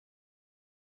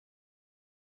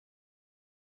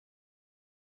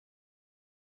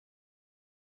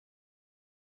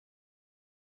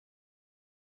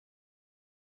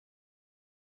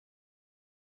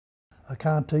I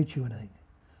can't teach you anything.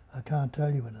 I can't tell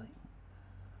you anything.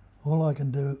 All I can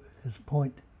do is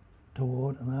point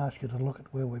toward and ask you to look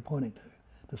at where we're pointing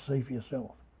to see for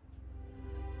yourself.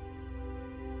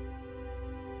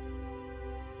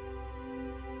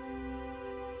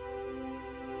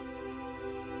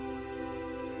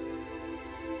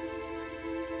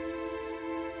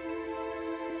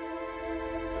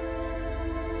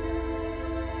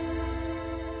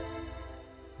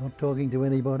 Not talking to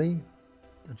anybody.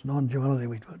 It's non-duality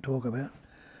we talk about.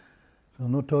 So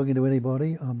I'm not talking to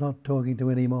anybody. I'm not talking to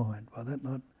any mind. By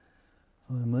that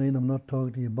I mean I'm not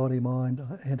talking to your body-mind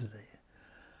entity.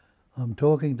 I'm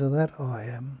talking to that I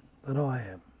am that I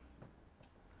am.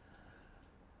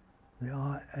 The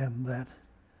I am that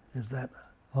is that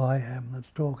I am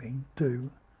that's talking to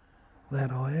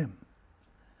that I am.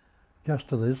 Just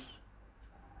to this,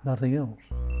 nothing else.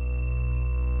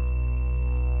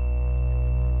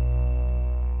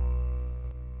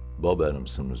 Bob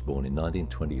Adamson was born in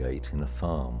 1928 in a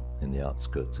farm in the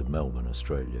outskirts of Melbourne,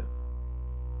 Australia.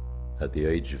 At the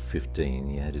age of 15,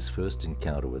 he had his first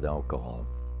encounter with alcohol,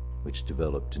 which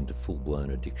developed into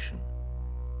full-blown addiction.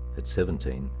 At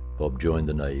 17, Bob joined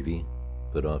the Navy,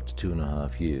 but after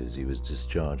 2.5 years he was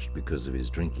discharged because of his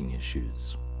drinking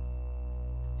issues.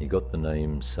 He got the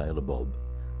name Sailor Bob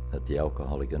at the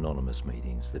Alcoholic Anonymous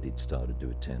meetings that he'd started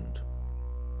to attend.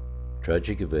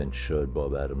 Tragic events showed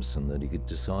Bob Adamson that he could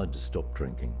decide to stop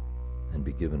drinking and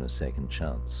be given a second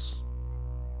chance.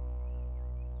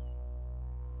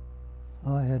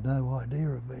 I had no idea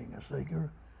of being a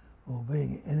seeker or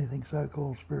being anything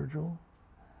so-called spiritual.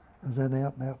 I was an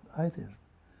out-and-out atheist.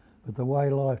 But the way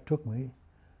life took me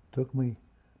to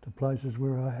places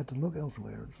where I had to look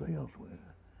elsewhere and see elsewhere.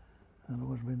 And it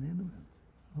was been the end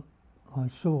of it. I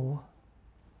saw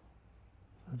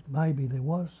that maybe there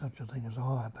was such a thing as a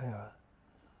higher power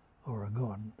or a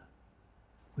God,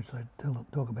 which they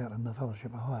talk about in the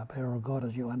fellowship, a higher power or God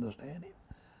as you understand it,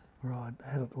 where I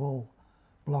had it all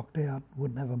blocked out,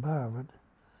 wouldn't have a bar of it,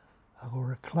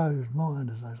 or a closed mind,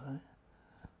 as they say.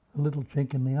 The little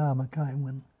chink in the armour came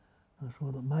when I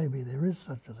saw that maybe there is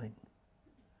such a thing.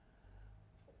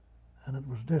 And it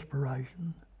was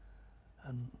desperation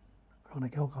and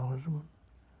chronic alcoholism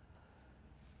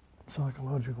and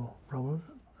psychological problems.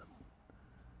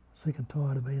 Sick and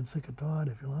tired of being sick and tired,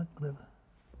 if you like, whatever.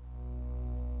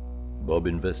 Bob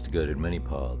investigated many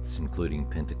paths, including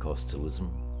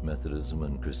Pentecostalism, Methodism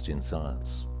and Christian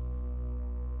Science.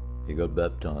 He got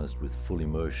baptized with full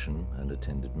immersion and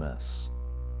attended Mass.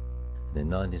 And in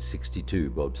 1962,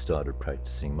 Bob started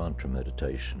practicing mantra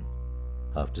meditation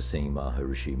after seeing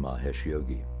Maharishi Mahesh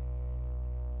Yogi.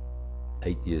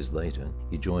 8 years later,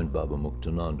 he joined Baba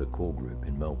Muktananda core group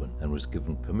in Melbourne and was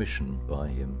given permission by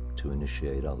him to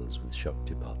initiate others with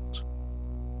Shaktipat.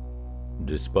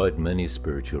 Despite many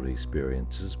spiritual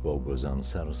experiences, Bob was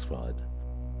unsatisfied.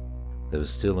 There was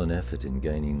still an effort in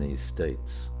gaining these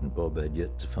states, and Bob had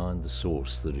yet to find the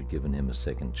source that had given him a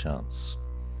second chance.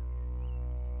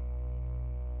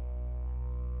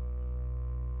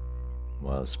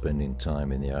 While spending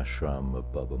time in the ashram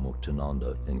of Baba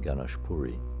Muktananda in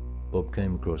Ganeshpuri, Bob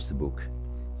came across the book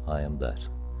I Am That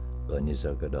by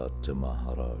Nisargadatta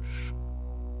Maharaj.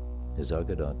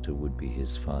 Nisargadatta would be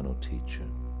his final teacher.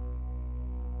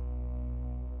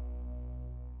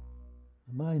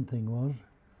 The main thing was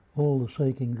all the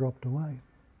seeking dropped away.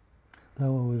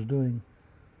 Though I was doing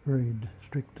very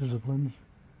strict disciplines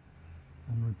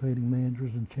and repeating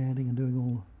mantras and chanting and doing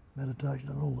all the meditation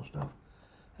and all the stuff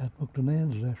at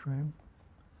Muktananda's ashram.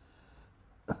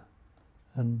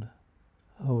 And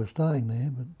I was staying there,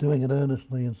 but doing it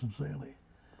earnestly and sincerely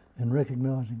and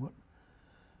recognising what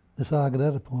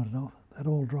Nisargadatta pointed out, that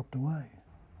all dropped away.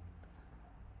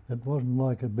 It wasn't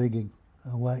like a big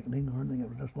awakening or anything, it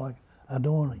was just like a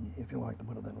dawning, if you like to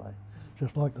put it that way.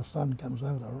 Just like the sun comes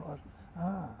over the horizon.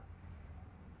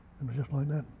 It was just like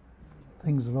that.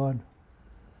 Things that I'd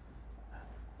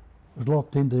was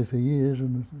locked into for years,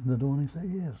 and the dawning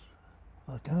said, yes,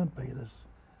 I can't be this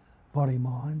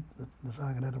body-mind that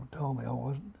Nisargadatta told me I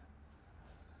wasn't.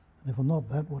 And if I'm not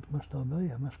that, what must I be?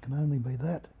 I can only be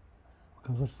that,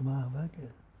 because that's the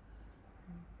Mahavakya.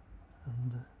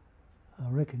 And I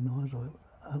recognise,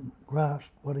 I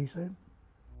grasped what he said.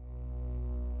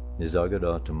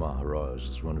 Nisargadatta Maharaj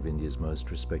is one of India's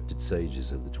most respected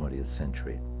sages of the 20th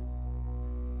century.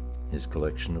 His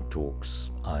collection of talks,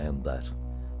 I Am That,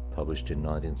 published in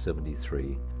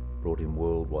 1973, brought him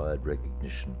worldwide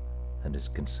recognition and is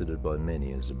considered by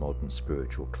many as a modern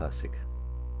spiritual classic.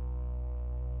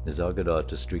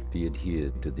 Nisargadatta strictly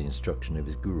adhered to the instruction of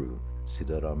his guru,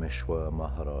 Siddharameshwara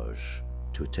Maharaj,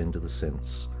 to attend to the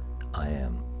sense, I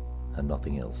am, and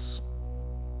nothing else.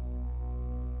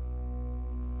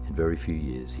 In very few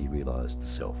years he realized the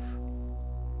self.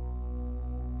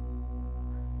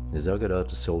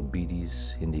 Nisargadatta sold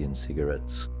bidis, Indian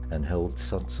cigarettes, and held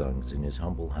satsangs in his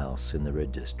humble house in the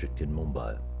Red District in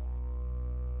Mumbai.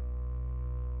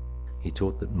 He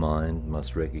taught that mind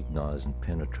must recognize and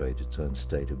penetrate its own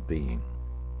state of being.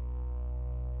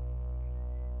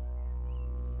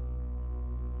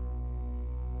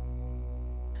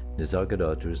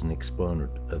 Nisargadatta is an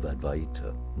exponent of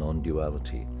Advaita,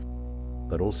 non-duality,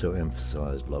 but also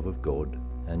emphasized love of God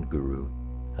and Guru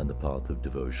and the path of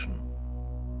devotion.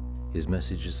 His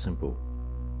message is simple.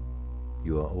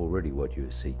 You are already what you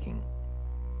are seeking.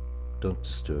 Don't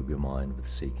disturb your mind with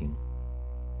seeking.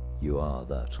 You are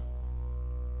that.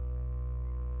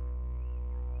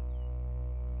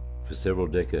 For several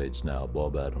decades now,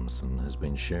 Bob Adamson has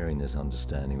been sharing this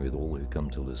understanding with all who come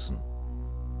to listen.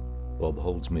 Bob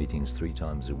holds meetings 3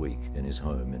 times a week in his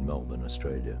home in Melbourne,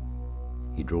 Australia.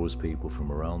 He draws people from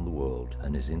around the world,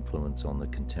 and his influence on the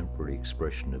contemporary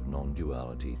expression of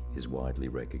non-duality is widely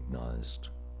recognized.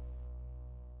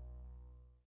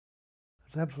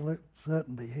 There's absolute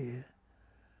certainty here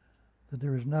that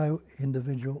there is no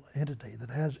individual entity that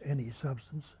has any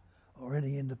substance or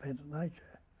any independent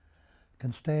nature,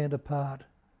 can stand apart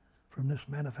from this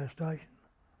manifestation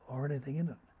or anything in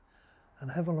it.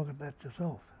 And have a look at that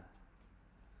yourself.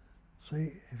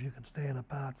 See if you can stand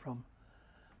apart from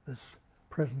this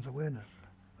presence awareness,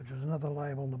 which is another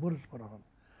label the Buddhists put on it.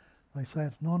 They say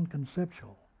it's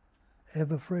non-conceptual,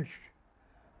 ever fresh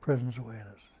presence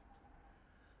awareness.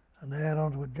 And they add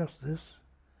on to it just this,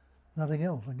 nothing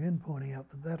else, again pointing out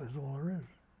that that is all there is.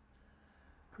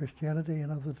 Christianity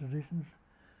and other traditions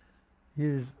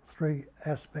use 3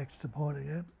 aspects to point at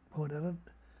it.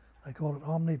 They call it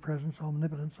omnipresence,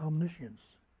 omnipotence, omniscience.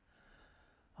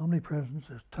 Omnipresence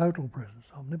is total presence,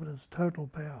 omnipotence, total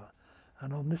power,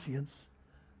 and omniscience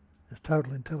is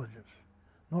total intelligence.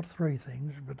 Not 3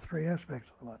 things, but 3 aspects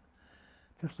of it.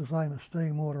 Just the same as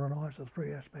steam, water, and ice are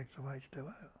 3 aspects of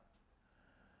H2O.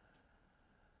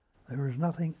 There is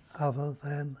nothing other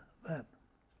than that.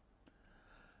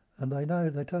 And they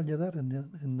tell you that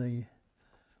in the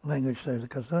language,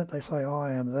 because don't they say,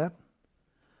 I am that,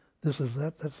 this is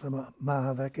that, that's the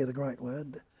Mahavakya, the great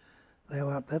word. Thou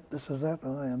art that, this is that,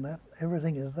 I am that,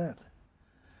 everything is that.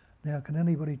 Now, can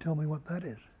anybody tell me what that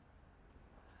is?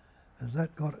 Has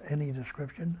that got any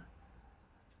description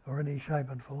or any shape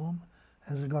and form?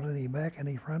 Has it got any back,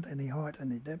 any front, any height,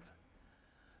 any depth?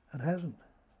 It hasn't.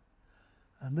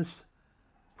 And this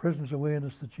presence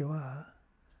awareness that you are,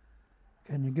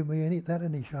 can you give me any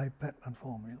shape, pattern and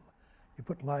form? You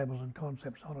put labels and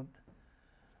concepts on it,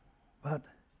 but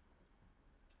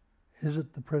is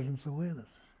it the presence awareness?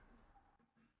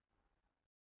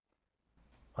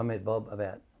 I met Bob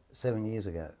about 7 years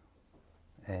ago,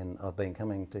 and I've been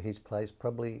coming to his place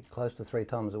probably close to 3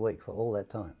 times a week for all that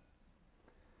time.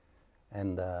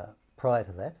 And prior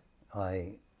to that,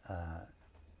 I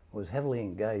was heavily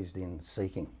engaged in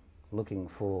seeking, looking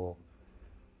for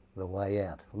the way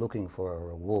out, looking for a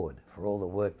reward for all the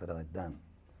work that I'd done.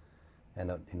 And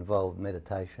it involved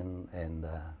meditation and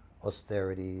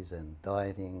austerities and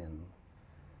dieting and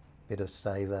a bit of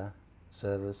seva,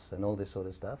 service and all this sort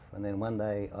of stuff. And then one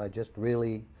day I just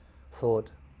really thought,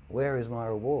 where is my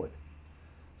reward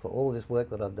for all this work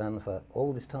that I've done for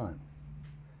all this time?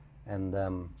 And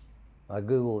I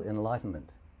Googled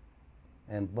Enlightenment,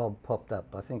 and Bob popped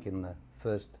up, I think in the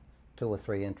first 2 or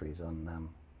 3 entries on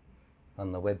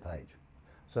the web page.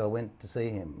 So I went to see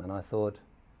him, and I thought,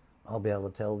 I'll be able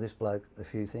to tell this bloke a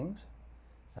few things.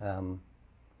 As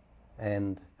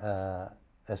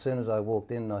soon as I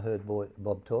walked in and I heard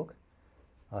Bob talk,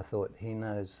 I thought, he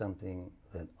knows something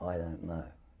that I don't know.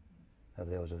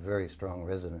 There was a very strong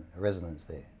resonance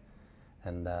there.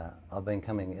 And I've been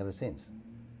coming ever since.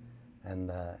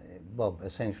 And Bob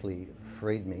essentially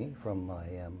freed me from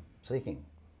my seeking.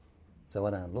 So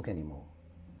I don't look anymore.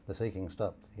 The seeking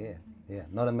stopped, yeah.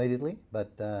 Not immediately,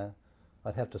 but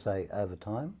I'd have to say over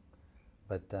time.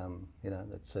 But, you know,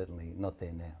 that's certainly not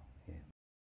there now, yeah.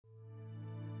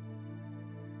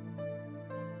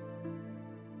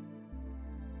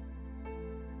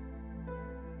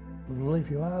 Well, if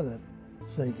you are that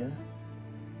seeker,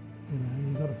 you know,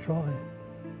 you've got to try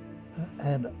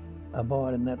and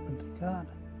abide in that, but you can't.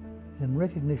 In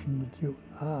recognition that you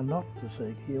are not the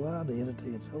seeker, you are the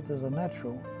entity itself. There's a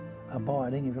natural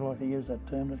abiding, if you like to use that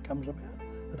term, that comes about,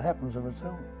 that happens of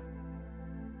itself.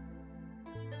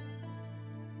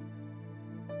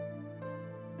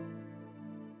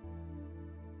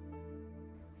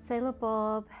 Sailor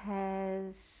Bob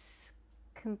has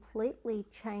completely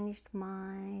changed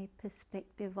my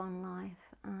perspective on life.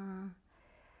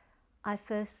 I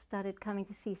first started coming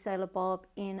to see Sailor Bob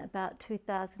in about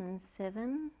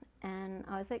 2007, and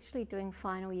I was actually doing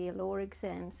final year law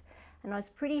exams, and I was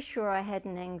pretty sure I had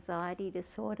an anxiety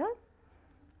disorder.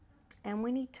 And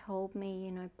when he told me, you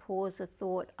know, pause a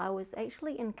thought, I was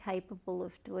actually incapable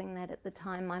of doing that at the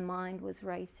time. My mind was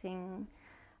racing.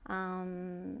 I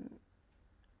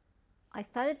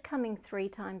started coming 3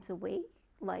 times a week,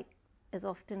 like as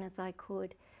often as I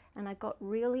could, and I got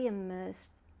really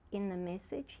immersed in the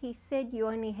message. He said you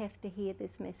only have to hear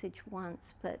this message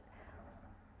once, but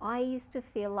I used to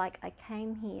feel like I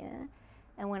came here,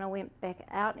 and when I went back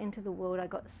out into the world, I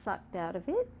got sucked out of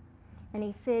it. And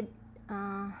he said,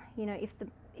 you know,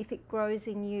 if it grows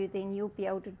in you, then you'll be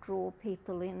able to draw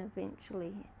people in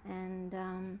eventually.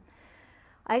 And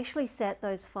I actually sat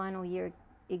those final year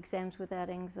exams without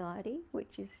anxiety,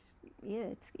 which is, yeah,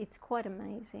 it's quite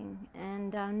amazing.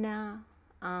 And now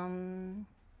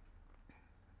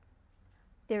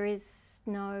there is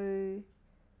no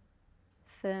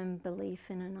firm belief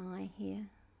in an I here.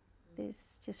 There's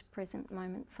just present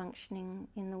moment functioning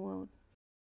in the world.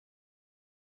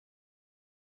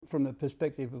 From the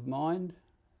perspective of mind,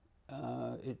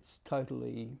 it's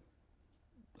totally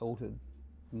altered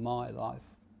my life.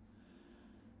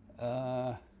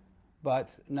 But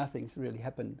nothing's really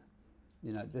happened.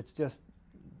 You know, it's just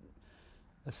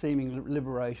a seeming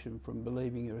liberation from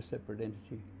believing you're a separate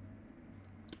entity.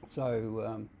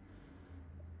 So,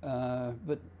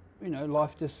 but you know,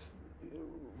 life just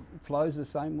flows the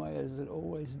same way as it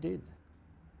always did.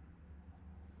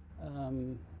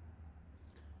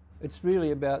 It's really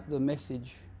about the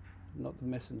message, not the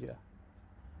messenger.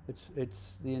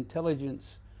 It's the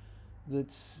intelligence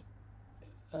that's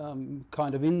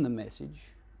kind of in the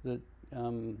message that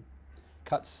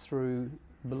cuts through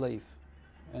belief.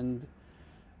 And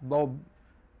Bob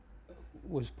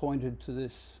was pointed to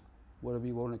this, whatever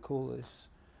you want to call this,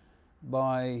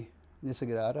 by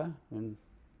Nisargadatta, and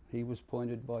he was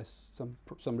pointed by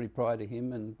somebody prior to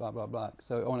him, and blah blah blah.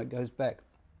 So on it goes back.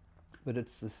 But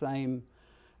it's the same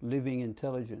living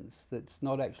intelligence that's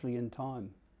not actually in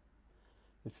time.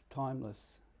 It's timeless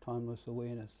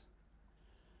awareness.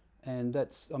 And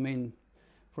that's, I mean,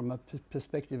 from a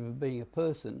perspective of being a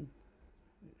person,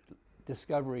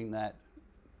 discovering that,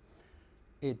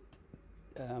 it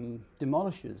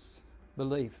demolishes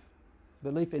belief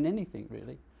in anything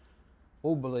really.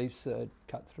 All beliefs are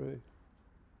cut through.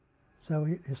 So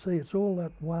you see, it's all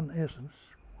that one essence,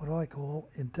 what I call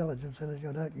intelligence energy.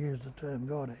 I don't use the term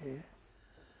God here,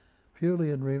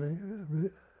 purely and really,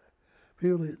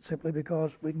 purely simply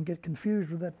because we can get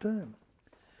confused with that term,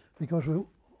 because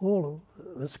all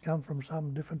of us come from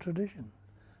some different tradition.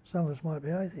 Some of us might be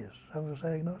atheists, some of us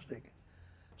agnostic,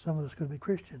 some of us could be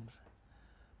Christians,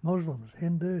 Muslims,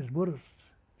 Hindus, Buddhists,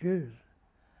 Jews.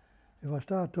 If I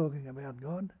start talking about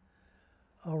God,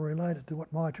 I'll relate it to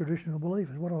what my traditional belief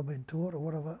is, what I've been taught or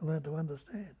what I've learned to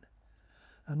understand,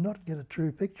 and not get a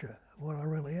true picture of what I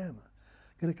really am.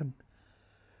 Get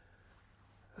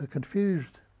a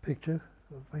confused picture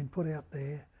that's been put out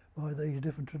there by these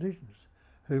different traditions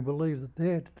who believe that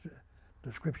their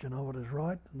description of it is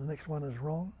right and the next one is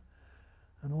wrong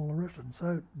and all the rest of it.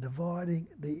 So dividing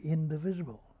the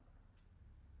indivisible.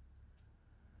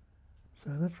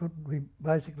 So that's what we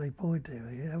basically point to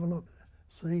here. Have a look,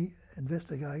 see,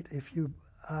 investigate if you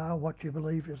are what you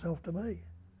believe yourself to be,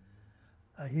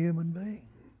 a human being.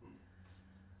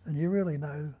 And you really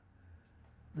know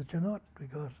that you're not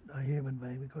because a human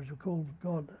being, because you call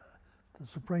God the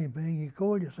Supreme Being, you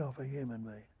call yourself a human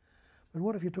being. But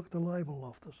what if you took the label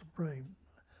off the Supreme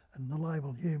and the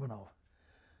label human off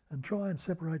and try and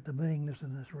separate the beingness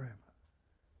in this room?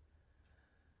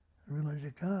 You realise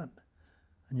you can't.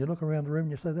 And you look around the room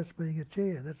and you say, that's being a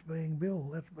chair, that's being Bill,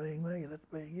 that's being me, that's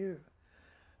being you.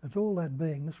 It's all that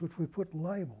beingness which we put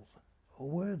labels or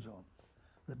words on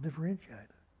that differentiate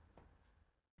it.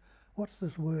 What's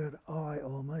this word I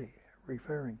or me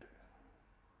referring to?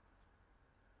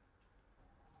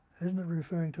 Isn't it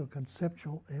referring to a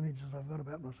conceptual image that I've got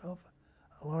about myself?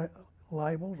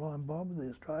 Labels, I'm Bob, the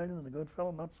Australian, and the good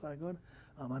fellow, not so good,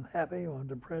 I'm unhappy or I'm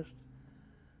depressed.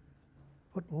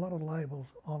 Put a lot of labels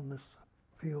on this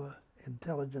pure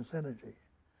intelligence energy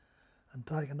and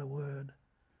taken the word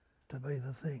to be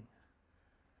the thing,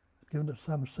 given it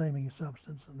some seeming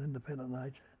substance and independent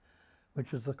nature,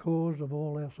 which is the cause of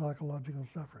all our psychological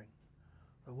suffering,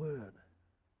 the word.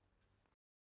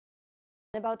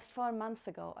 About 4 months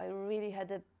ago, I really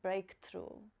had a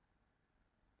breakthrough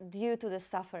due to the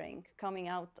suffering coming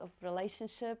out of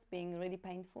relationship being really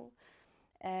painful,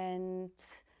 and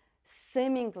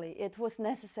seemingly it was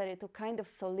necessary to kind of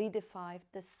solidify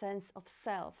the sense of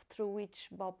self through which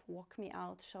Bob walked me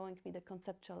out, showing me the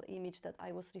conceptual image that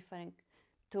I was referring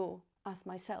to as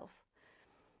myself.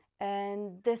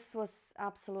 And this was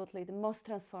absolutely the most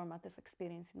transformative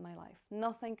experience in my life.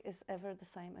 Nothing is ever the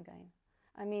same again.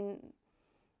 I mean,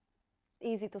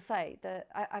 easy to say that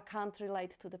I can't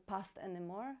relate to the past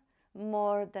anymore,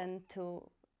 more than to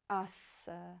us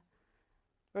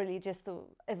really just to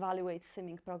evaluate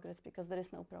seeming progress, because there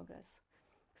is no progress.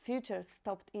 Future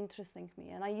stopped interesting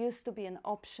me, and I used to be an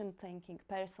option thinking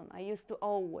person. I used to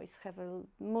always have a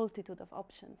multitude of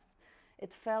options.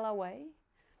 It fell away,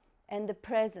 and the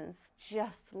presence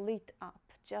just lit up,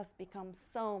 just become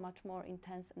so much more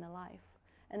intense and alive.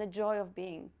 And the joy of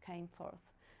being came forth,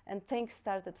 and things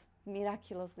started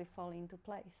miraculously falling into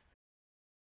place.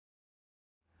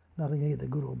 Nothing either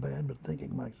good or bad, but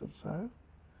thinking makes it so.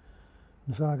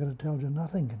 And so I got to tell you,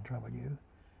 nothing can trouble you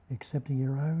excepting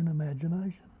your own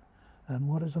imagination. And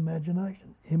what is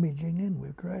imagination? Imaging in.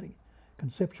 We're creating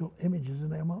conceptual images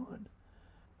in our mind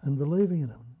and believing in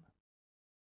them.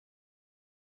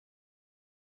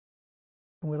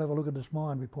 And we'll have a look at this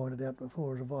mind we pointed out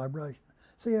before as a vibration.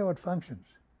 See how it functions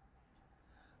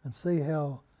and see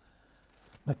how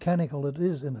mechanical it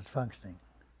is in its functioning.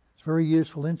 It's a very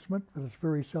useful instrument, but it's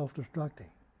very self-destructing.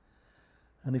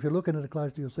 And if you're looking at it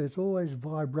closely, you'll see it's always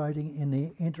vibrating in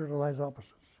the interrelated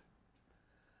opposites.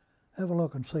 Have a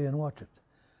look and see and watch it.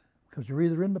 Because you're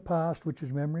either in the past, which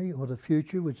is memory, or the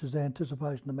future, which is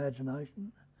anticipation,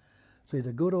 imagination. It's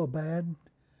either good or bad,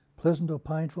 pleasant or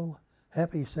painful,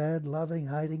 happy, sad, loving,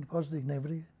 hating, positive,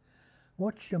 negative.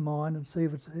 Watch your mind and see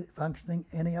if it's functioning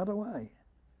any other way.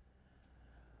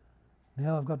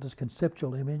 Now I've got this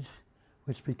conceptual image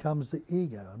which becomes the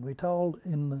ego. And we're told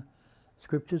in the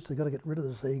scriptures they've got to get rid of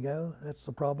this ego. That's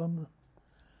the problem.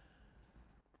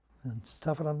 And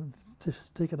stuff it on,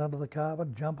 stick it under the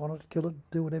carpet, jump on it, kill it,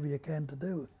 do whatever you can to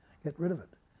do, get rid of it.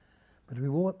 But we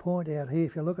won't point out here,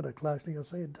 if you look at it closely, you'll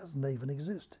see it doesn't even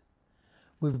exist.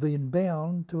 We've been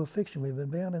bound to a fiction. We've been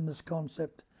bound in this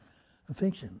concept of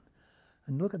fiction.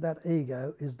 And look at that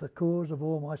ego is the cause of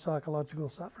all my psychological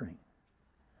suffering.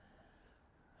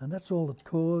 And that's all that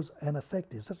cause and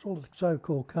effect is. That's all that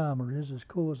so-called karma is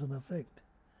cause and effect.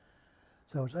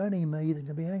 So it's only me that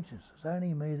can be anxious. It's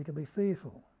only me that can be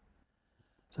fearful.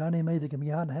 It's only me that can be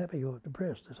unhappy or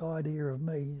depressed. This idea of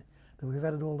me that we've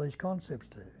added all these concepts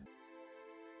to.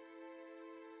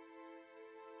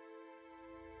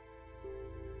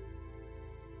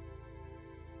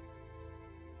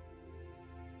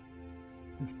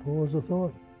 Just pause the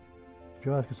thought. If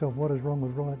you ask yourself what is wrong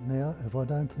with right now, if I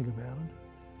don't think about it,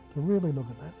 to really look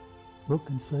at that, look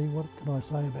and see what can I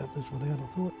say about this without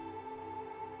a thought.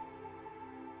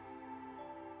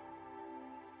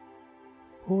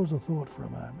 Pause the thought for a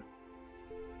moment.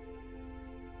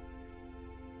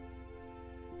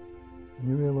 And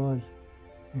you realise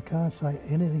you can't say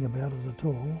anything about it at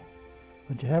all,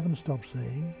 but you haven't stopped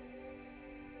seeing,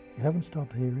 you haven't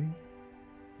stopped hearing,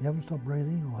 you haven't stopped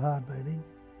breathing or heart beating.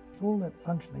 All that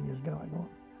functioning is going on.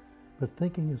 But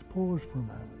thinking is paused for a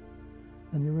moment.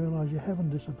 And you realise you haven't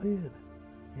disappeared.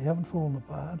 You haven't fallen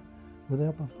apart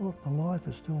without the thought. The life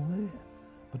is still there.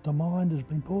 But the mind has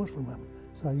been paused for a moment.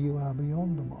 So you are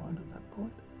beyond the mind at that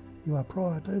point. You are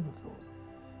prior to the thought.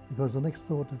 Because the next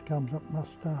thought that comes up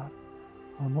must start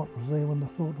on what was there when the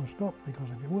thought was stopped. Because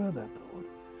if you were that thought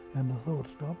and the thought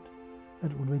stopped,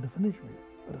 it would be the finish for you.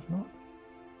 But it's not.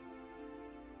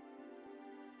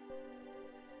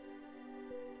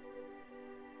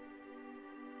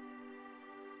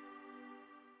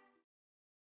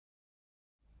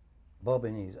 Bob,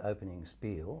 in his opening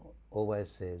spiel, always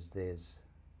says there's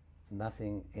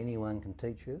nothing anyone can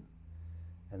teach you,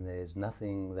 and there's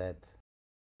nothing that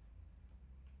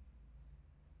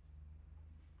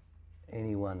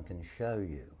anyone can show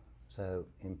you. So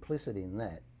implicit in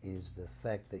that is the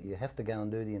fact that you have to go and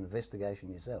do the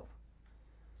investigation yourself.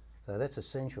 So that's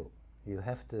essential. You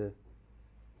have to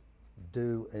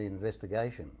do an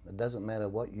investigation. It doesn't matter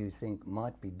what you think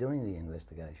might be doing the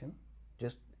investigation,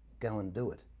 just go and do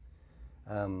it.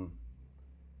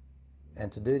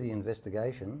 And to do the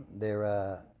investigation, there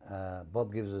are,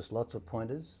 Bob gives us lots of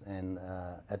pointers, and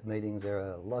at meetings there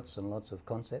are lots and lots of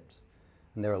concepts,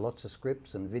 and there are lots of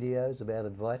scripts and videos about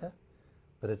Advaita,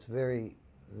 but it's very,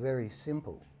 very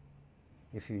simple.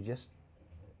 If you just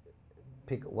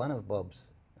pick one of Bob's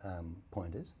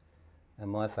pointers, and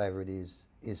my favourite is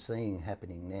seeing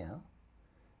happening now,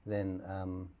 then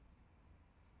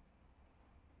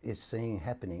is seeing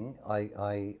happening,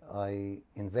 I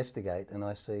investigate and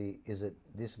I see, is it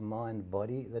this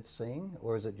mind-body that's seeing,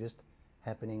 or is it just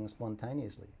happening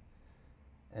spontaneously?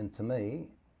 And to me,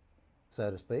 so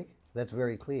to speak, that's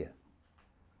very clear.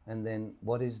 And then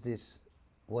what is this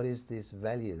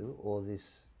value or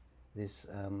this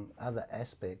other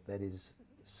aspect that is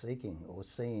seeking or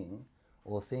seeing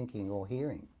or thinking or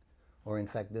hearing or in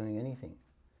fact doing anything?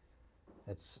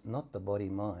 It's not the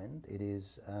body-mind, it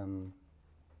is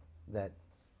that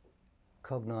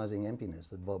cognizing emptiness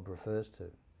that Bob refers to.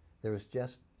 There is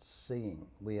just seeing.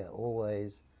 We are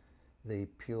always the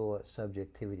pure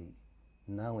subjectivity,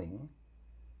 knowing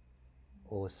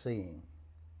or seeing.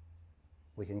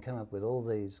 We can come up with all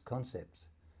these concepts,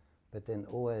 but then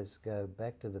always go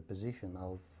back to the position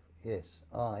of, yes,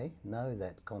 I know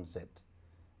that concept,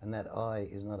 and that I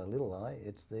is not a little I,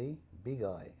 it's the big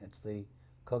I, it's the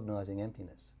cognizing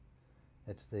emptiness.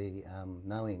 It's the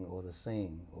knowing or the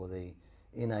seeing or the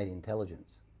innate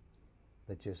intelligence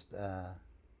that just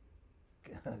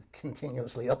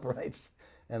continuously operates,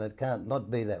 and it can't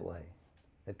not be that way.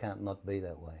 It can't not be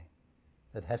that way.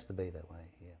 It has to be that way,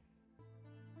 yeah.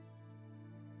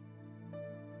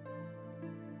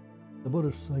 The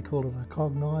Buddhists, they call it a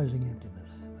cognizing emptiness.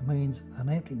 It means an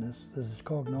emptiness that is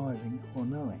cognizing or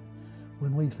knowing.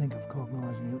 When we think of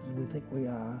cognizing emptiness, we think we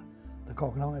are the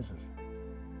cognizers.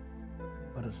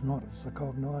 But it's not, it's a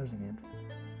cognizing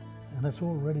emptiness. And it's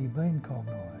already been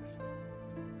cognized.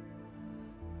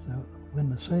 So when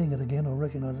they're seeing it again or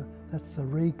recognising it, that's the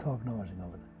recognizing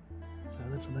of it.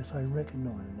 So that's what they say,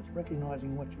 recognising. It's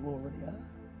recognising what you already are.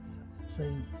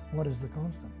 Seeing what is the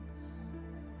constant.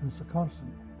 And it's the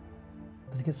constant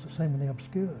that gets seemingly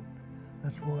obscured.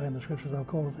 That's why in the scriptures they'll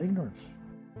call it ignorance.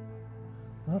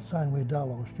 I'm not saying we're dull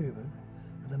or stupid,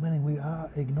 but they're meaning we are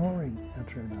ignoring our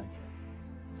true nature,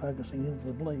 focusing into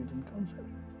the beliefs and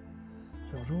concepts.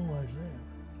 So it's always there.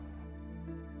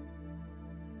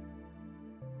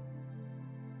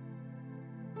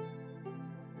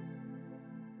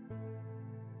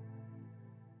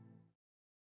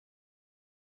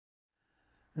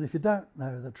 And if you don't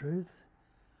know the truth,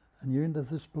 and you're into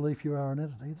this belief you are an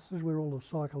entity, this is where all the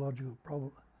psychological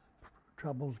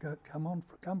troubles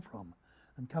come from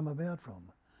and come about from.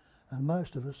 And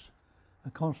most of us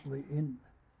are constantly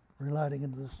relating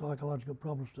into the psychological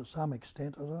problems to some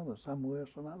extent or others, some worse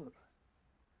than others.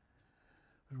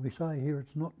 As we say here,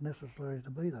 it's not necessary to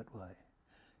be that way.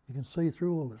 You can see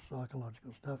through all this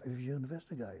psychological stuff if you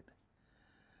investigate.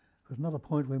 Because another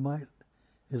point we made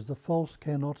is the false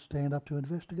cannot stand up to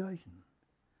investigation.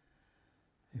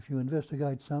 If you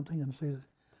investigate something and see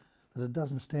that it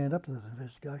doesn't stand up to that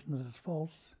investigation, that it's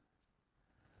false,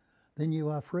 then you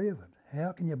are free of it.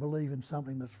 How can you believe in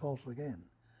something that's false again?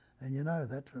 And you know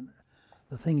that from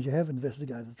the things you have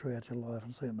investigated throughout your life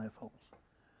and seen they're false.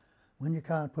 When you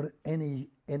can't put any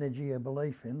energy or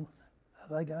belief in,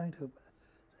 are they going to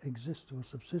exist or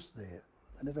subsist there?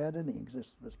 They never had any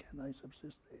existence, can they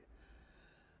subsist there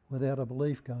without a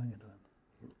belief going into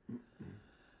them?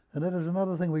 And that is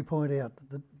another thing we point out,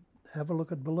 that have a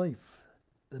look at belief.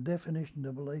 The definition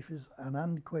of belief is an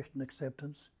unquestioned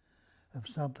acceptance of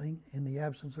something in the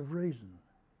absence of reason.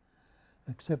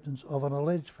 Acceptance of an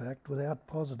alleged fact without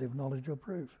positive knowledge or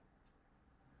proof.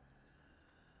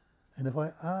 And if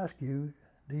I ask you,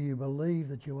 do you believe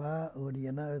that you are or do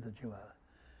you know that you are?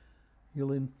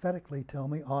 You'll emphatically tell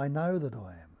me, I know that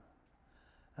I am.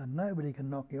 And nobody can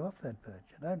knock you off that perch.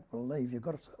 You don't believe. You've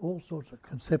got all sorts of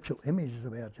conceptual images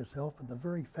about yourself, but the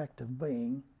very fact of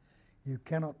being, you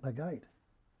cannot negate.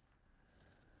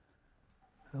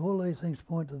 So all these things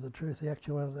point to the truth, the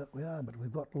actuality that we are, but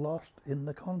we've got lost in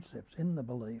the concepts, in the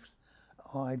beliefs,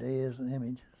 ideas and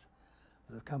images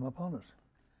that have come upon us.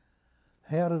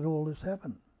 How did all this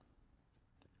happen?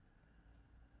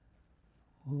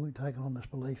 Well, we've taken on this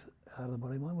belief out of the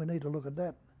body-mind. We need to look at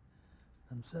that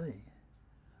and see.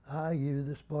 Are you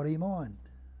this body-mind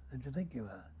that you think you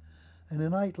are? And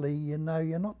innately you know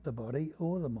you're not the body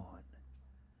or the mind.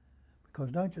 Because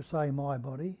don't you say my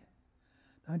body,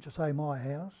 don't you say my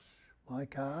house, my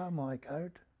car, my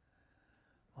coat,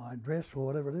 my dress or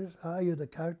whatever it is. Are you the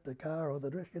coat, the car or the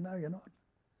dress? You know you're not.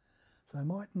 So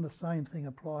mightn't the same thing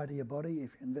apply to your body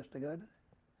if you investigate it?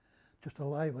 Just a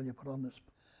label you put on this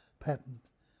pattern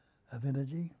of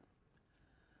energy.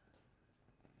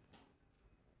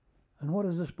 And what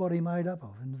is this body made up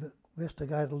of?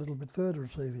 Investigate a little bit further and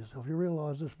see for yourself. You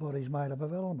realise this body's made up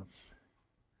of elements.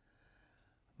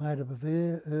 Made up of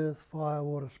air, earth, fire,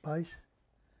 water, space.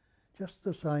 Just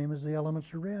the same as the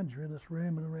elements around you in this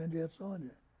room and around you outside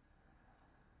you.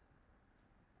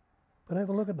 But have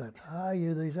a look at that. Are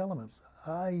you these elements?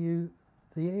 Are you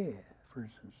the air, for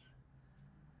instance?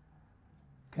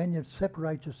 Can you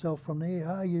separate yourself from the air?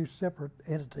 Are you separate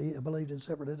entity, believed in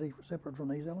separate entity, separate from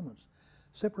these elements?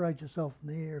 Separate yourself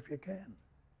from the air if you can.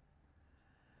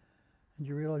 And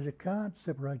you realise you can't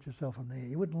separate yourself from the air.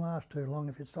 You wouldn't last too long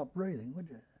if you stopped breathing, would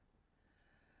you?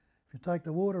 If you take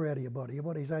the water out of your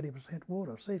body's 80%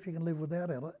 water. See if you can live without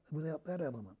that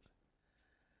element.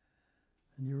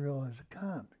 And you realise you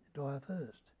can't. You die of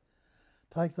thirst.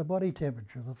 Take the body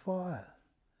temperature of the fire,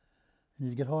 and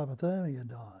you get hypothermia, you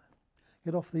die.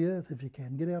 Get off the earth if you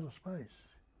can. Get out of space.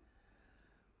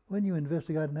 When you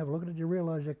investigate and have a look at it, you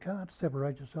realise you can't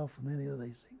separate yourself from any of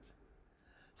these things.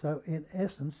 So in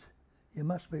essence, you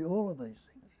must be all of these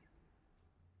things.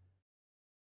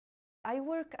 I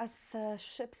work as a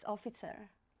ship's officer.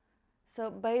 So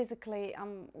basically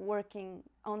I'm working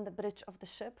on the bridge of the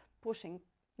ship, pushing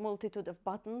multitude of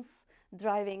buttons,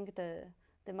 driving the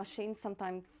machine,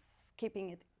 sometimes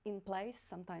keeping it in place,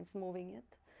 sometimes moving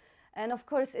it. And of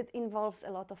course it involves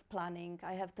a lot of planning.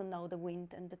 I have to know the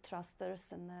wind and the thrusters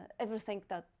and everything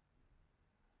that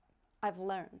I've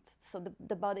learned. So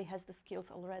the body has the skills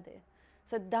already.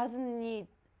 So it doesn't need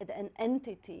an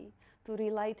entity to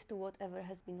relate to whatever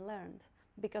has been learned,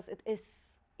 because it is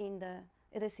in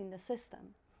the system.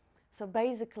 So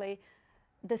basically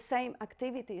the same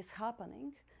activity is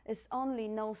happening, it's only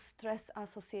no stress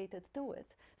associated to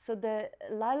it. So the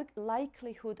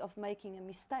likelihood of making a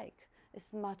mistake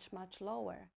is much, much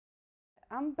lower.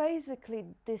 I'm basically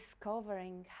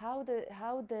discovering how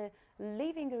the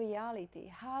living reality,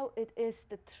 how it is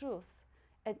the truth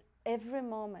at every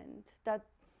moment, that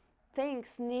things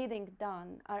needing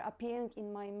done are appearing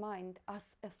in my mind as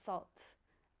a thought.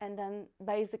 And then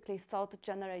basically thought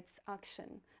generates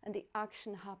action, and the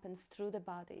action happens through the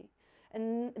body.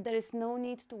 And there is no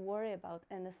need to worry about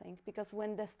anything, because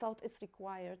when the thought is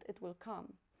required, it will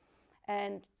come.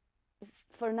 And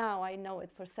for now, I know it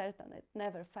for certain, it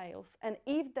never fails. And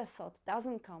if the thought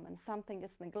doesn't come and something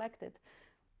is neglected,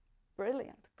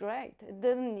 brilliant, great. It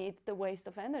didn't need the waste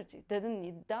of energy, didn't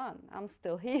need done, I'm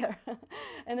still here.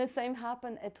 And the same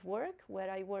happened at work,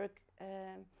 where I work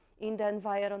in the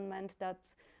environment that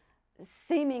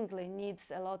seemingly needs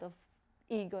a lot of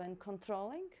ego and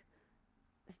controlling.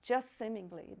 It's just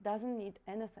seemingly, it doesn't need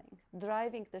anything.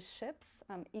 Driving the ships,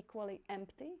 I'm equally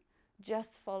empty,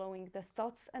 just following the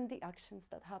thoughts and the actions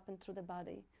that happen through the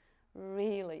body.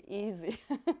 Really easy.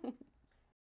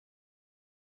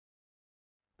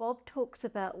 Bob talks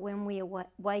about when we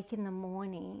wake in the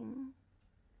morning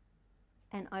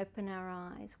and open our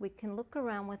eyes, we can look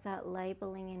around without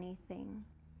labeling anything.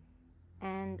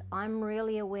 And I'm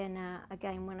really aware now,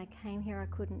 again, when I came here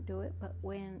I couldn't do it, but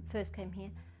when I first came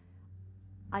here,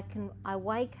 I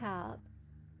wake up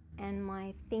and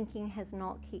my thinking has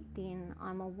not kicked in.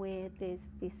 I'm aware there's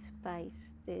this space,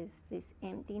 there's this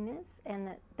emptiness, and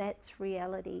that's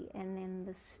reality, and then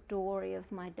the story of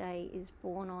my day is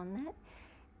born on that.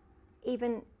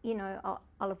 Even, you know,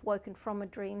 I'll have woken from a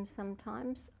dream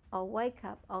sometimes. I'll wake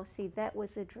up, I'll see that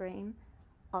was a dream,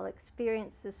 I'll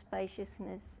experience the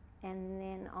spaciousness, and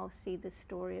then I'll see the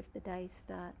story of the day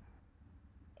start.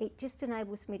 It just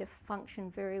enables me to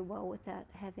function very well without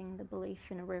having the belief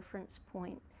in a reference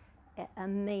point, a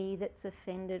me that's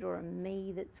offended or a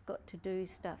me that's got to do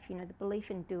stuff. You know, the belief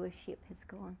in doership has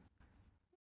gone.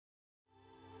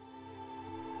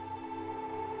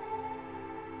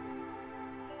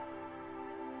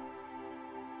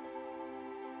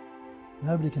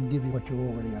 Nobody can give you what you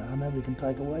already are. Nobody can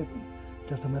take away from you. It's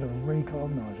just a matter of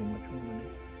recognising what you already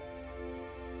are.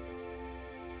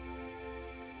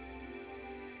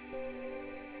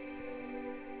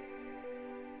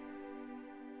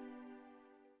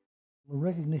 The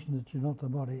recognition that you're not the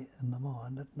body and the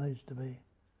mind, that needs to be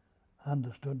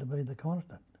understood to be the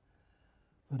constant.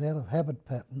 But out of habit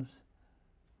patterns,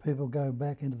 people go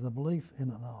back into the belief in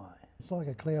an I. It's like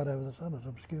a cloud over the sun, it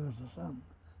obscures the sun.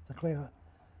 The cloud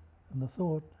and the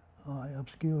thought, I,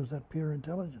 obscures that pure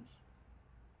intelligence.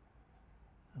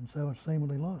 And so it's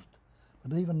seemingly lost.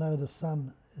 But even though the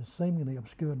sun is seemingly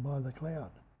obscured by the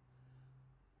cloud,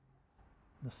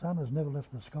 the sun has never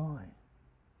left the sky.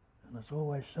 And it's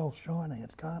always self-shining,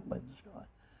 it can't leave the sky.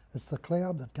 It's the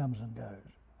cloud that comes and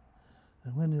goes.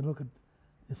 And when you look at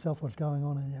yourself, what's going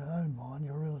on in your own mind,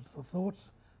 you realise the thoughts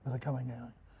that are coming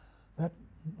out. That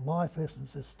life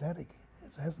essence is static,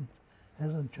 it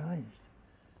hasn't changed.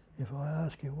 If I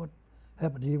ask you what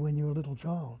happened to you when you were a little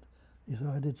child, you say,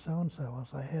 I did so-and-so. I'll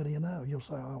say, how do you know? You'll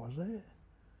say, I was there.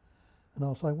 And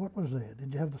I'll say, what was there?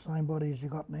 Did you have the same body as you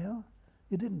got now?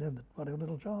 You didn't have the body of a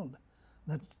little child.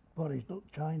 That body's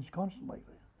changed constantly.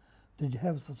 Did you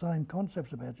have the same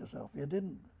concepts about yourself? You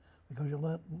didn't, because you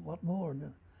learnt a lot more.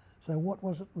 So what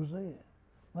was there?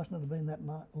 Mustn't it have been that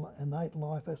innate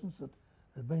life essence that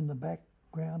had been the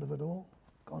background of it all,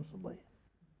 constantly,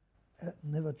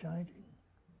 never changing?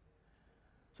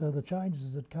 So the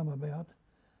changes that come about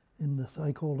in the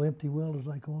so-called empty world, as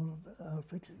they call it, are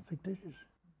fictitious.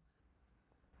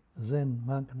 The Zen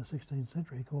monk in the 16th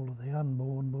century called it the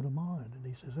unborn Buddha mind, and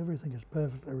he says everything is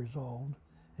perfectly resolved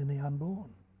in the unborn.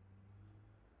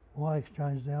 Why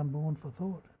exchange the unborn for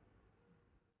thought?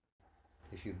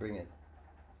 If you bring it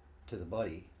to the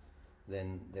body,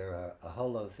 then there are a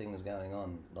whole lot of things going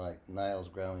on, like nails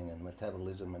growing and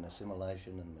metabolism and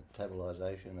assimilation and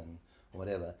metabolization and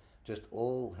whatever, just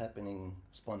all happening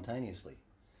spontaneously.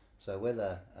 So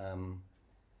whether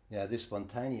this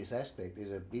spontaneous aspect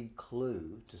is a big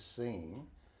clue to seeing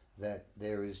that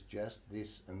there is just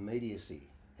this immediacy,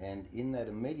 and in that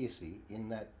immediacy, in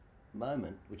that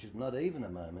moment, which is not even a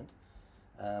moment,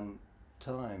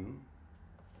 time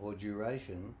or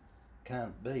duration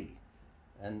can't be,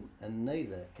 and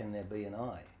neither can there be an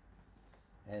I.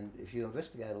 And if you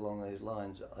investigate along these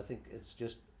lines, I think it's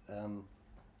just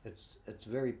it's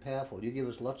very powerful. You give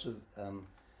us lots of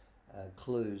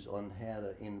clues on how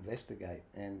to investigate,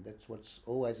 and that's what's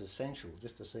always essential,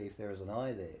 just to see if there is an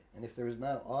I there. And if there is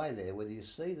no I there, whether you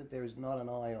see that there is not an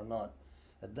I or not,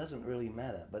 it doesn't really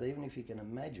matter. But even if you can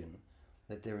imagine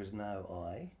that there is no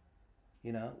I,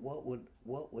 you know, what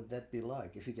would that be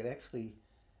like? If you could actually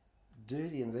do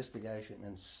the investigation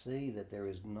and see that there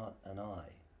is not an I,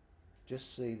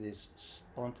 just see this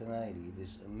spontaneity,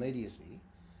 this immediacy,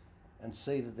 and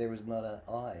see that there is not an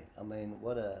I. I mean,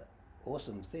 what a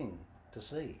awesome thing to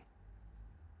see.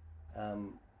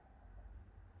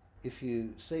 If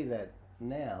you see that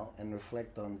now and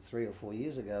reflect on 3 or 4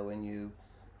 years ago when you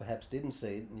perhaps didn't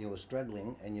see it and you were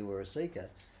struggling and you were a seeker,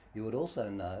 you would also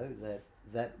know that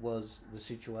that was the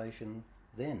situation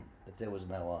then, that there was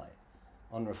no I.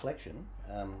 On reflection,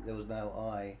 there was no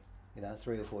I,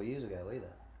 3 or 4 years ago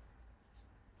either.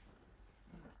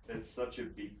 It's such a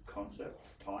big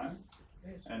concept, time.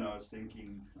 Yes. And I was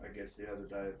thinking, I guess, the other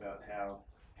day about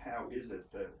how is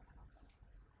it that,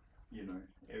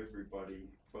 everybody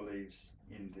believes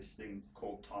in this thing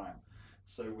called time.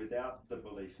 So without the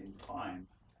belief in time,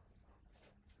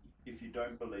 if you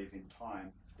don't believe in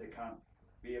time, there can't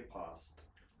be a past,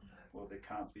 or there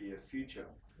can't be a future.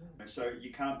 And so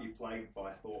you can't be plagued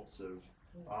by thoughts of,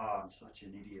 I'm such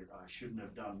an idiot, I shouldn't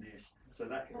have done this. So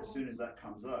that as soon as that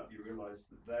comes up, you realise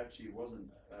that actually wasn't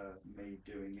me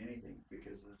doing anything,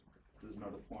 because there's not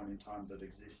a point in time that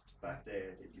exists back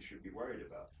there that you should be worried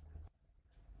about.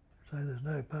 So there's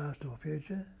no past or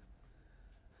future,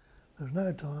 there's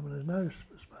no time and there's no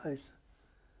space,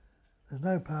 there's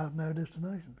no path, no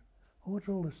destination. Well, what's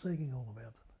all this seeking all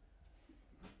about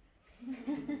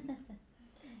then?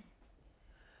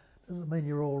 Doesn't mean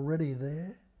you're already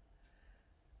there.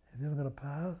 If you haven't got a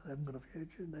path, haven't got a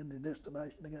future, then the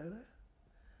destination to go to.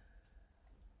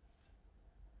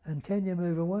 And can you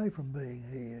move away from being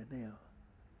here now?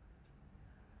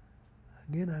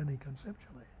 Again, only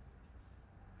conceptually.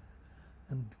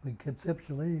 And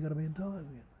conceptually, you've got to be in time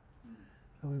again.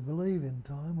 So we believe in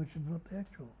time, which is not the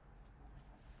actual.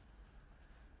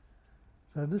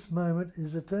 So this moment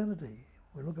is eternity.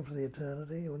 We're looking for the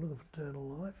eternity, we're looking for eternal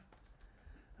life.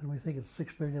 And we think it's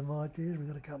 6 billion light years, we've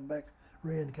got to come back,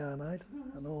 reincarnate,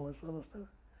 and all this sort of stuff.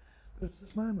 But it's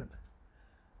this moment.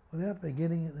 Without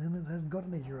beginning, and it hasn't got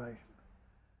any duration.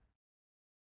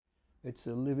 It's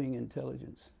a living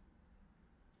intelligence,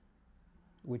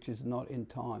 which is not in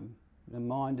time. The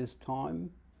mind is time,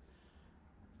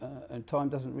 and time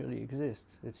doesn't really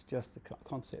exist. It's just a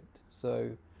concept.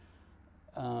 So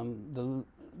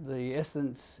the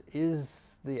essence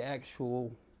is the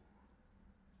actual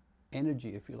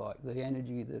energy, if you like, the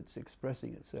energy that's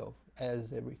expressing itself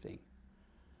as everything.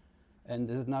 And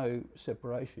there's no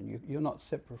separation. You're not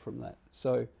separate from that.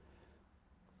 So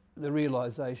the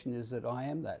realization is that I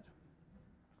am that.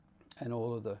 And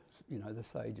all of the, the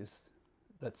sages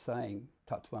that's saying,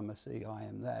 Tattvamasi, I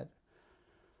am that,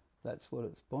 that's what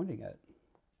it's pointing at.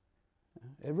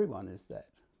 Everyone is that,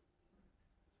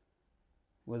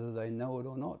 whether they know it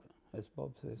or not, as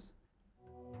Bob says.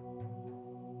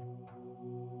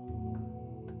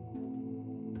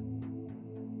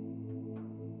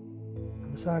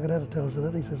 And the Sagadatta tells us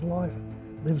that. He says life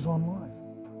lives on life.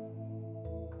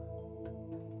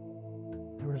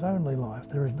 There is only life.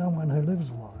 There is no one who lives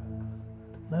a life.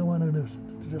 No one who lives.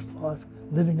 It's just life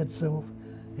living itself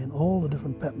in all the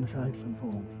different pattern shapes and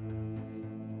forms.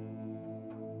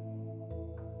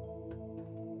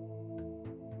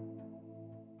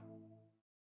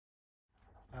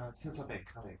 Since I've been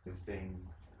coming, there's been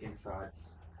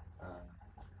insights,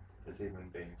 there's even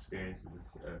been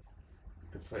experiences of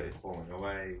completely falling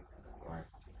away, like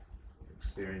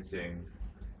experiencing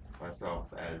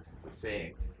myself as the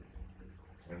seeing,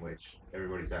 in which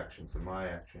everybody's actions are my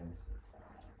actions,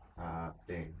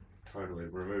 being totally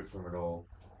removed from it all,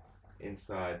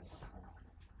 insides,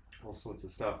 all sorts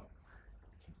of stuff.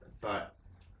 But,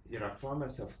 you know, I find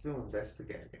myself still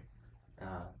investigating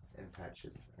in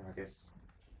patches, and I guess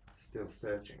still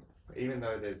searching. Even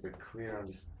though there's the clear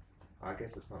I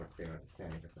guess it's not a clear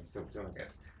understanding if I'm still doing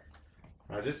it.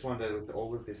 I just wonder, with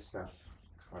all of this stuff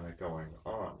kind of going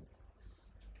on,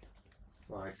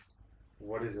 like,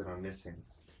 what is it I'm missing?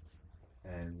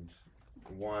 And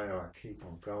why do I keep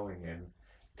on going and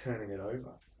turning it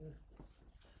over?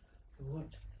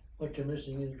 What you're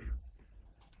missing is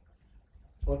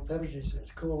what Babbage says,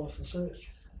 call off the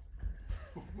search.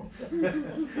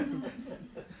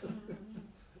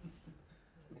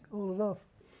 Call it off.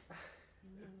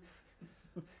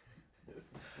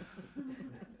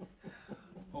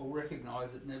 Or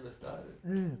recognise it never started.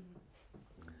 Yeah.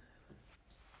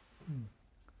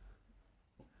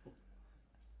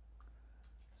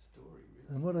 Story, really.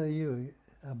 And what are you,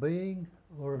 a being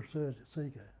or a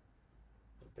seeker?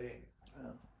 A being.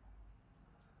 Well,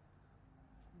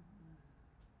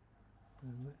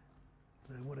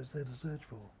 so what is there to search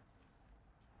for?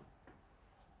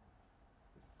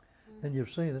 And you've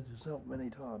seen it yourself many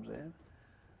times, Anne,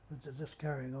 but you're just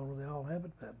carrying on with the old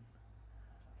habit pattern.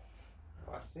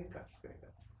 I think I've seen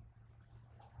it.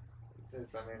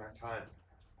 I mean, I can't,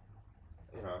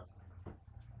 you know,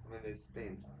 I mean, there's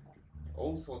been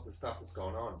all sorts of stuff that's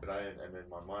gone on, and then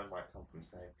my mind might come from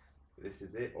saying, this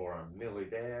is it, or I'm nearly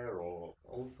there, or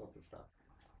all sorts of stuff,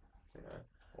 you know,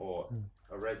 or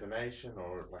a resonation,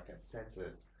 or like a sense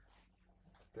of,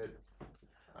 that,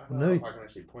 I don't know if I can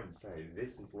actually point and say,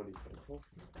 this is what he's been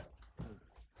talking about.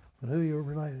 But who you're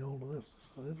relating all to this,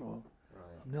 that's all.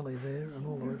 Right. I'm nearly there and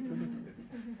all the rest of it.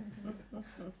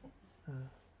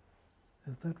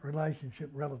 If that relationship,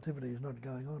 relativity is not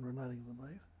going on relating to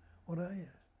me, what are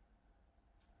you?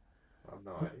 I've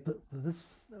no idea.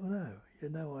 No, you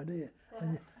have no idea,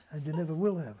 and you never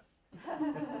will have.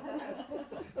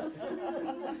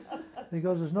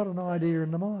 Because there's not an idea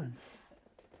in the mind.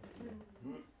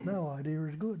 No idea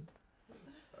is good.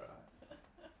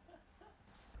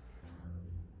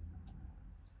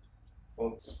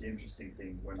 Well, the interesting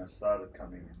thing, when I started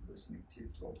coming and listening to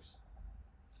your talks,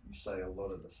 you say a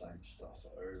lot of the same stuff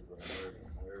over and over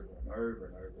and over and over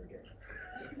and over again.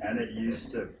 And it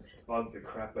used to bug the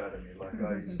crap out of me. Like,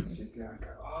 I used to sit there and go,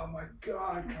 oh my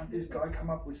God, can't this guy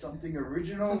come up with something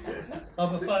original?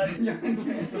 I'm afraid.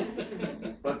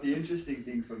 But the interesting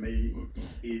thing for me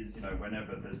is, you know,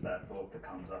 whenever there's that thought that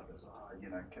comes up, is, you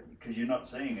know, because you're not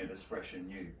seeing it as fresh and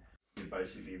new. You're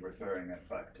basically referring it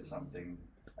back to something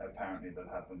apparently that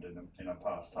happened in a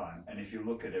past time. And if you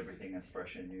look at everything as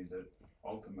fresh and new, that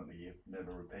ultimately you've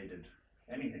never repeated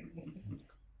anything.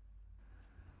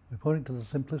 We're pointing to the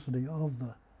simplicity of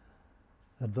the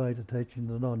Advaita teaching,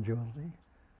 the non-duality.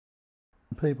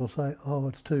 People say, oh,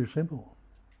 it's too simple.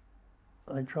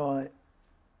 They try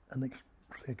and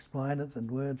explain it in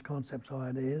words, concepts,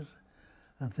 ideas,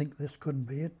 and think this couldn't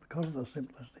be it because of the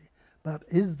simplicity. But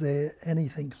is there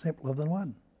anything simpler than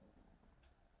one?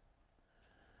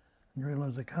 And you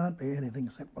realise there can't be anything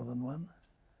simpler than one.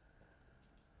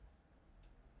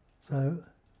 So,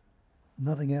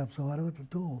 nothing outside of it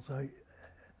at all. So,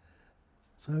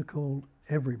 so-called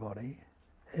everybody,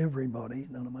 no,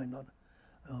 I mean not,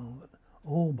 but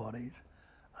all bodies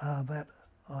are that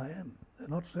I am. They're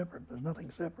not separate. There's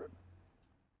nothing separate.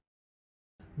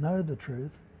 Know the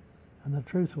truth, and the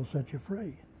truth will set you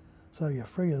free. So you're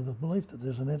free of the belief that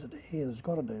there's an entity here that's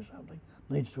got to do something,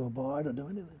 needs to abide or do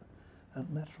anything. And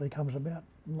it naturally comes about,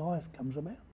 life comes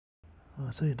about.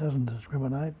 I see it doesn't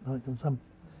discriminate. Like some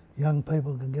young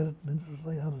people can get it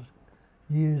interestingly, others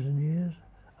years and years,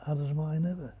 others may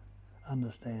never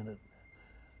understand it.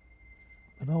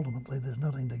 But ultimately there's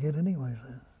nothing to get anyway,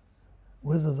 so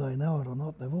whether they know it or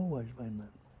not, they've always been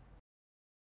that.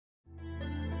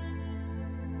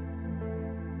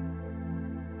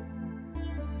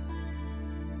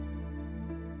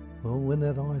 Well, when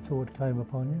that I thought came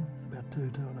upon you, about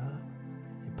 2.5,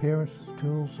 your parents,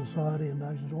 schools, society and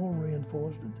nations all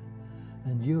reinforced it,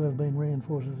 and you have been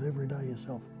reinforcing it every day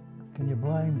yourself. Can you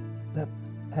blame that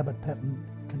habit pattern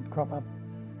can crop up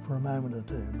for a moment or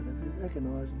two, but if you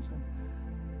recognise and say,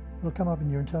 it'll come up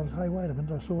in your intelligence, hey, wait a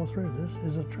minute, I saw through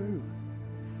this, is it true?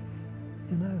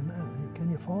 You know, no. Can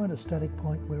you find a static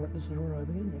point where this is where I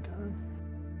begin? You can't.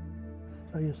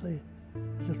 So you see,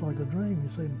 it's just like a dream.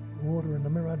 You see water in the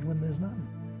mirage when there's none.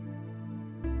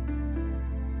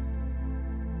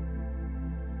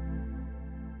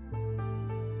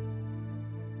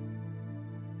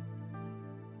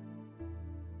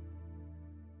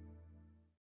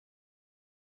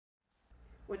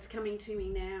 What's coming to me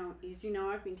now is, you know,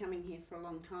 I've been coming here for a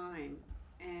long time,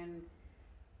 and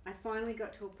I finally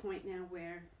got to a point now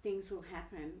where things will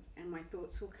happen and my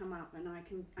thoughts will come up, and I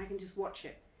can just watch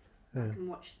it. Yeah. I can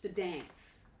watch the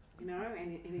dance, you know,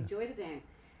 and enjoy the dance.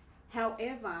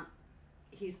 However,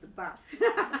 here's the but.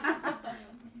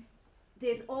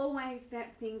 There's always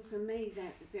that thing for me,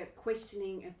 that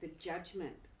questioning of the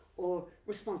judgment or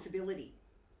responsibility,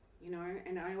 you know,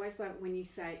 and I always like when you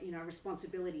say, you know,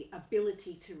 responsibility,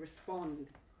 ability to respond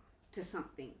to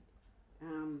something.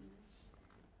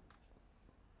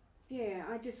 Yeah,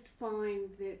 I just find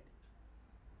that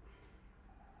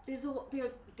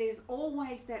there's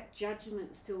always that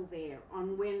judgment still there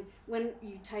on when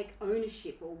you take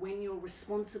ownership or when you're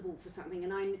responsible for something.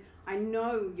 And I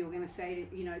know you're going to say,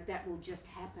 you know, that will just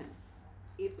happen.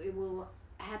 It will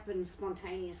happen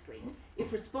spontaneously.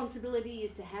 If responsibility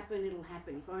is to happen, it'll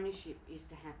happen. If ownership is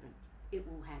to happen, it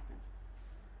will happen.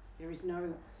 There is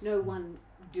no one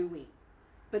doing,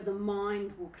 but the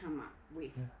mind will come up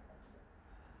with.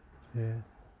 Yeah.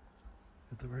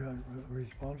 If the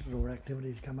responses or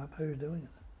activities come up, who's doing it?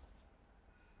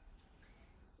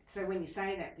 So when you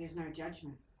say that, there's no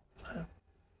judgment. No.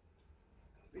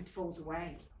 It falls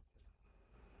away.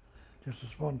 Just a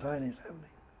spontaneous happening.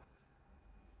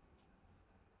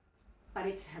 But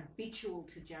it's habitual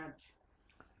to judge.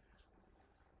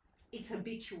 It's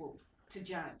habitual to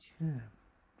judge. Yeah.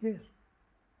 Yes.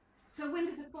 So when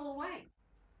does it fall away?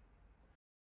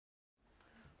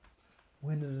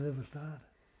 When did it ever start?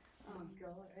 Oh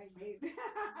God, amen.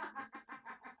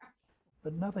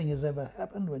 But nothing has ever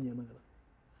happened when you look at it.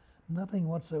 Nothing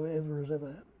whatsoever has ever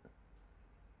happened.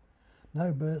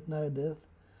 No birth, no death,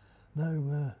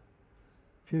 no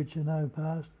future, no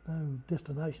past, no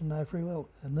destination, no free will.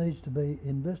 It needs to be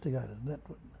investigated.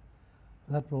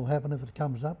 That will happen if it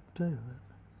comes up too.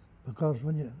 Because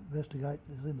when you investigate,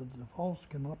 the false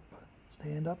cannot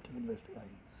stand up to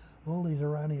investigation. All these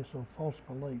erroneous or false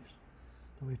beliefs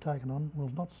that we've taken on will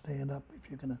not stand up if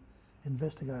you're going to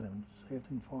investigate them and see if they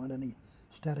can find any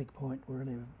static point where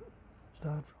any of them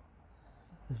start from.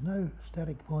 There's no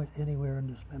static point anywhere in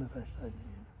this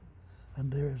manifestation,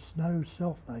 and there is no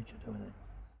self-nature to anything.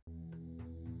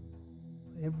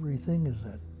 Everything is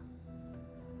that.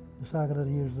 The Sagada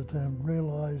used the term,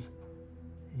 realise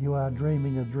you are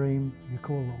dreaming a dream you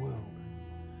call the world,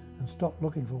 and stop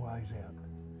looking for ways out.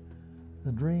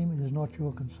 The dream is not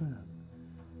your concern.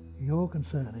 Your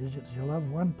concern is that you love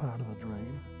one part of the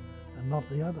dream and not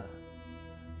the other.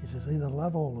 He says either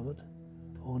love all of it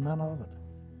or none of it,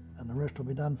 and the rest will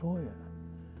be done for you.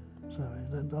 So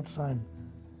he's not saying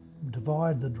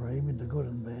divide the dream into good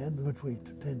and bad, which we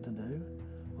tend to do,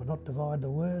 or not divide the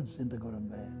words into good and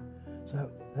bad. So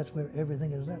that's where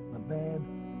everything is at. The bad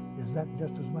is that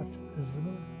just as much as the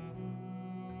good.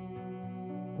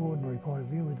 Ordinary point of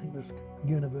view, we think this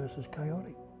universe is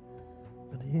chaotic.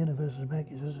 But the universe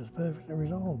is perfectly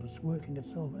resolved. It's working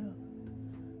itself out.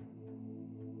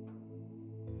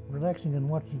 Relaxing and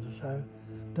watching the show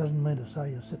doesn't mean to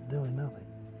say you sit doing nothing.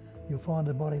 You'll find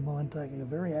the body-mind taking a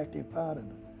very active part in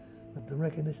it. But the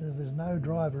recognition is there's no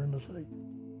driver in the seat.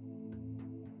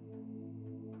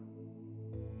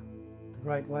 The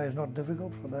great way is not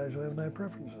difficult for those who have no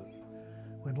preferences.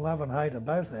 When love and hate are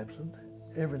both absent,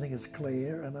 everything is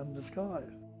clear and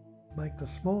undisguised. Make the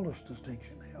smallest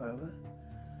distinction, however,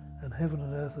 and heaven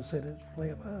and earth are set flee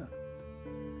apart.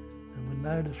 And when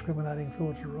no discriminating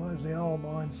thoughts arise, the old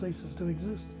mind ceases to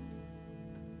exist.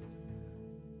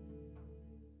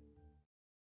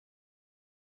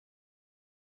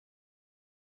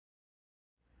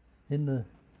 In the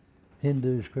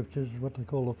Hindu scriptures, what they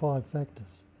call the 5 factors: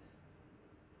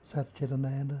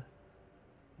 Satchitananda,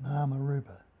 Nama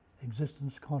Rupa,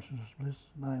 existence, consciousness, bliss,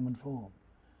 name and form.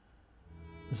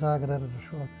 The Sagadatta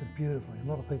describes it beautifully. A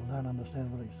lot of people don't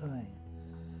understand what he's saying.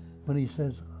 When he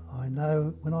says,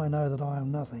 when I know that I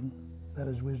am nothing, that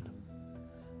is wisdom.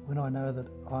 When I know that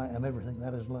I am everything,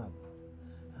 that is love.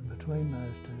 And between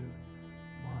those two,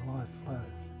 my life flows.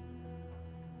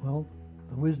 Well,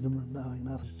 the wisdom of knowing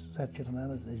nothing is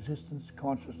Satchitananda, is existence,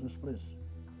 consciousness, bliss.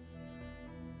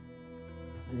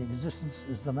 The existence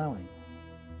is the knowing.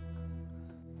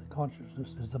 The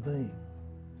consciousness is the being.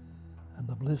 And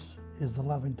the bliss is the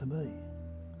loving to be.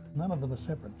 None of them are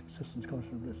separate. Existence,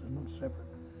 consciousness, bliss are not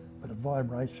separate, but it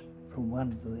vibrates from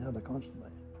one to the other constantly.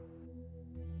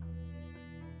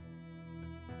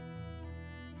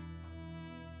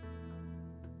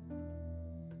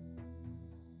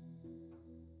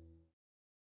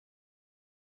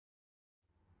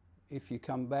 If you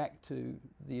come back to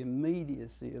the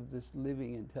immediacy of this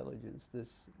living intelligence, this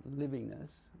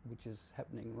livingness, which is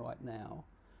happening right now,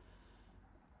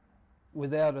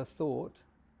 without a thought,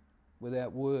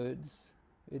 without words,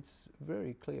 It's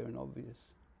very clear and obvious.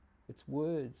 It's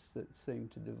words that seem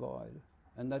to divide.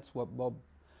 And that's what Bob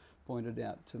pointed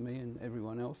out to me and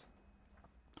everyone else,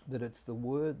 that it's the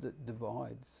word that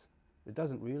divides. It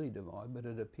doesn't really divide, but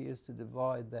it appears to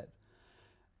divide that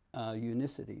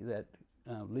unicity, that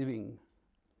living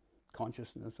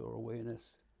consciousness or awareness.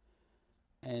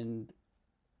 And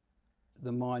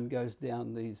the mind goes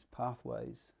down these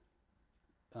pathways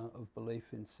of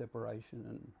belief in separation,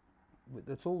 and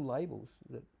it's all labels.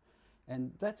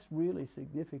 And that's really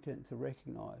significant to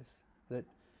recognise that,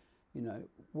 you know,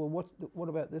 well, what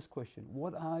about this question?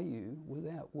 What are you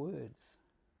without words?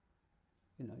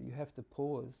 You know, you have to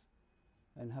pause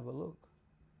and have a look.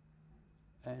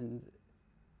 And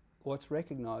what's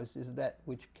recognised is that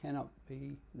which cannot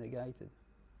be negated,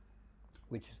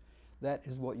 that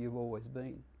is what you've always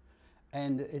been.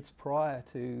 And it's prior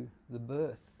to the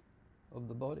birth of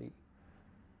the body.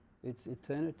 It's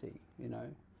eternity, you know.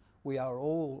 We are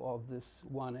all of this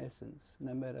one essence,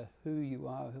 no matter who you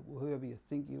are, whoever you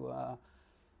think you are,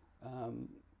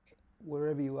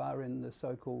 wherever you are in the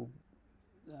so-called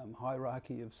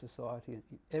hierarchy of society,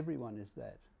 everyone is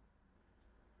that.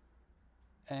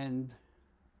 And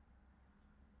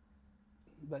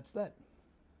that's that.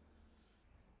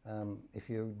 If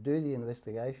you do the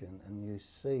investigation and you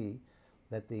see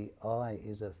that the I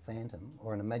is a phantom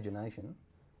or an imagination,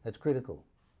 that's critical.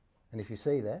 And if you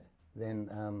see that, then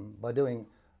by doing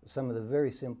some of the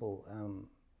very simple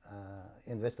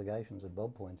investigations that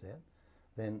Bob points out,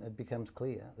 then it becomes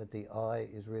clear that the I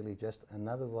is really just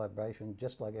another vibration,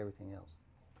 just like everything else.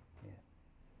 Yeah.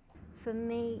 For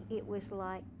me, it was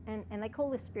like, and they call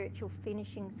this spiritual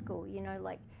finishing school, you know,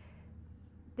 like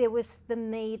there was the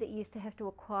me that used to have to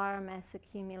acquire a mass,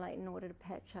 accumulate in order to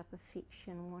patch up a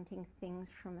fiction, wanting things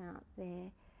from out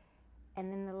there.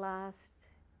 And then the last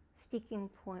sticking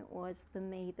point was the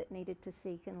me that needed to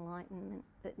seek enlightenment,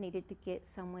 that needed to get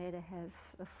somewhere to have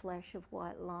a flash of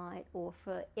white light, or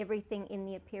for everything in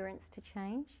the appearance to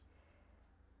change.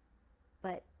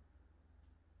 But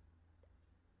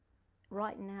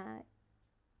right now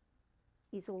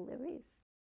is all there is.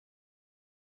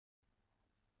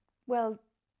 Well,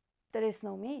 there is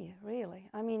no me, really.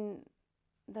 I mean,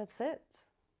 that's it.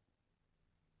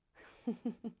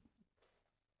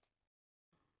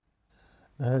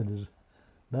 No, there's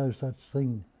no such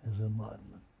thing as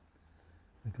enlightenment,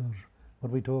 because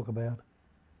what we talk about,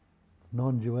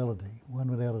 non-duality,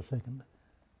 one without a second,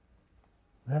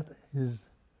 that is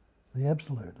the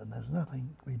absolute, and there's nothing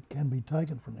can be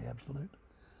taken from the absolute.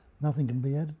 Nothing can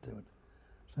be added to it.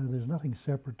 So there's nothing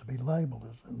separate to be labelled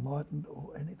as enlightened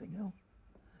or anything else.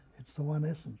 It's the one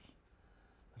essence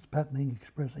that's patterning,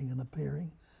 expressing and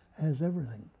appearing as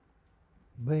everything.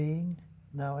 Being,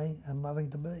 knowing and loving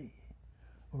to be.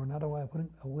 Or another way of putting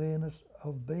it, awareness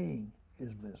of being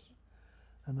is bliss.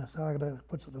 And the Sayadaw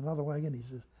puts it another way again. He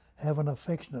says, have an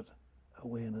affectionate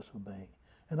awareness of being.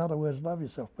 In other words, love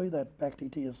yourself. Be that bhakti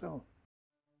to yourself.